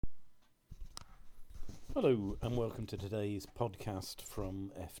Hello and welcome to today's podcast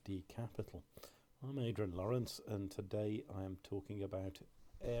from FD Capital. I'm Adrian Lawrence and today I am talking about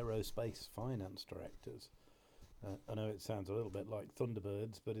aerospace finance directors. I know it sounds a little bit like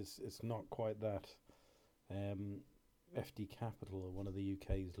Thunderbirds, but it's not quite that. FD Capital are one of the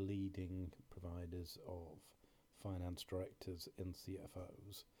UK's leading providers of finance directors and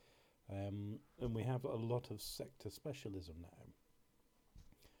CFOs. And we have a lot of sector specialism now.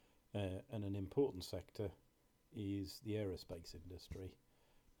 And an important sector is the aerospace industry.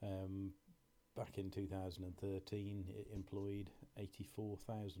 Back in 2013, it employed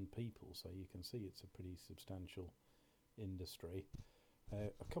 84,000 people, so you can see it's a pretty substantial industry.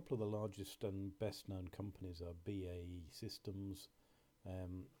 A couple of the largest and best known companies are BAE Systems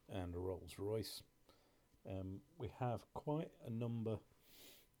and Rolls-Royce. We have quite a number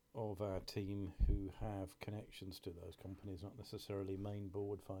of our team who have connections to those companies, not necessarily main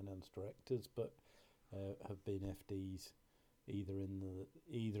board finance directors, but have been FDs either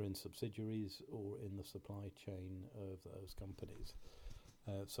in subsidiaries or in the supply chain of those companies.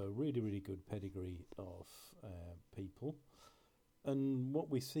 So really good pedigree of people. And what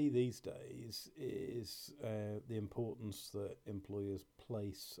we see these days is the importance that employers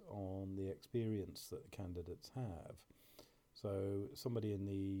place on the experience that the candidates have. So somebody in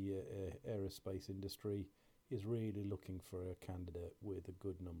the aerospace industry is really looking for a candidate with a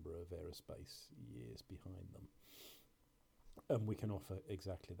good number of aerospace years behind them. And we can offer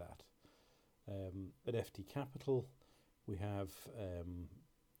exactly that. At FT Capital, we have a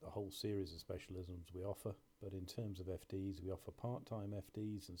whole series of specialisms we offer, but in terms of FDs, we offer part-time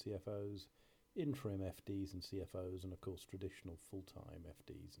FDs and CFOs, interim FDs and CFOs, and of course traditional full-time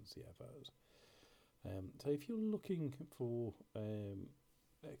FDs and CFOs. So if you're looking for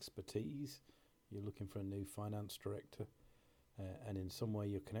expertise, you're looking for a new finance director, and in some way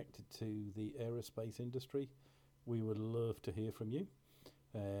you're connected to the aerospace industry, we would love to hear from you.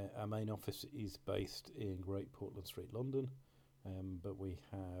 Our main office is based in Great Portland Street, London, but we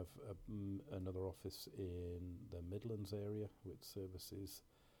have another office in the Midlands area, which services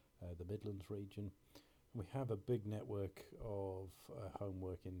the Midlands region. We have a big network of home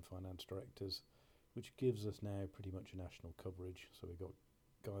working finance directors, which gives us now pretty much a national coverage. So we've got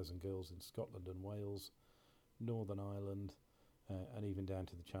guys and girls in Scotland and Wales, Northern Ireland, and even down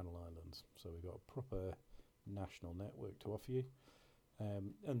to the Channel Islands. So we've got a proper national network to offer you.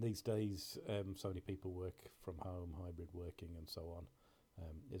 And these days, so many people work from home, hybrid working and so on,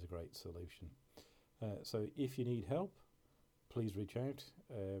 is a great solution. So if you need help, please reach out.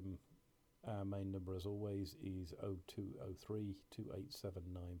 Our main number, as always, is 0203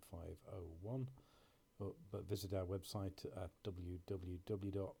 287 9501. But visit our website at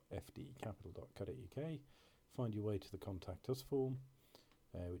www.fdcapital.co.uk. Find your way to the Contact Us form,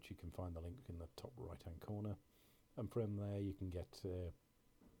 which you can find the link in the top right-hand corner. And from there you can get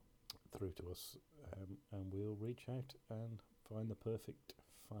through to us, and we'll reach out and find the perfect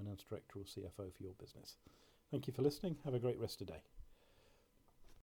finance director or CFO for your business. Thank you for listening. Have a great rest of the day.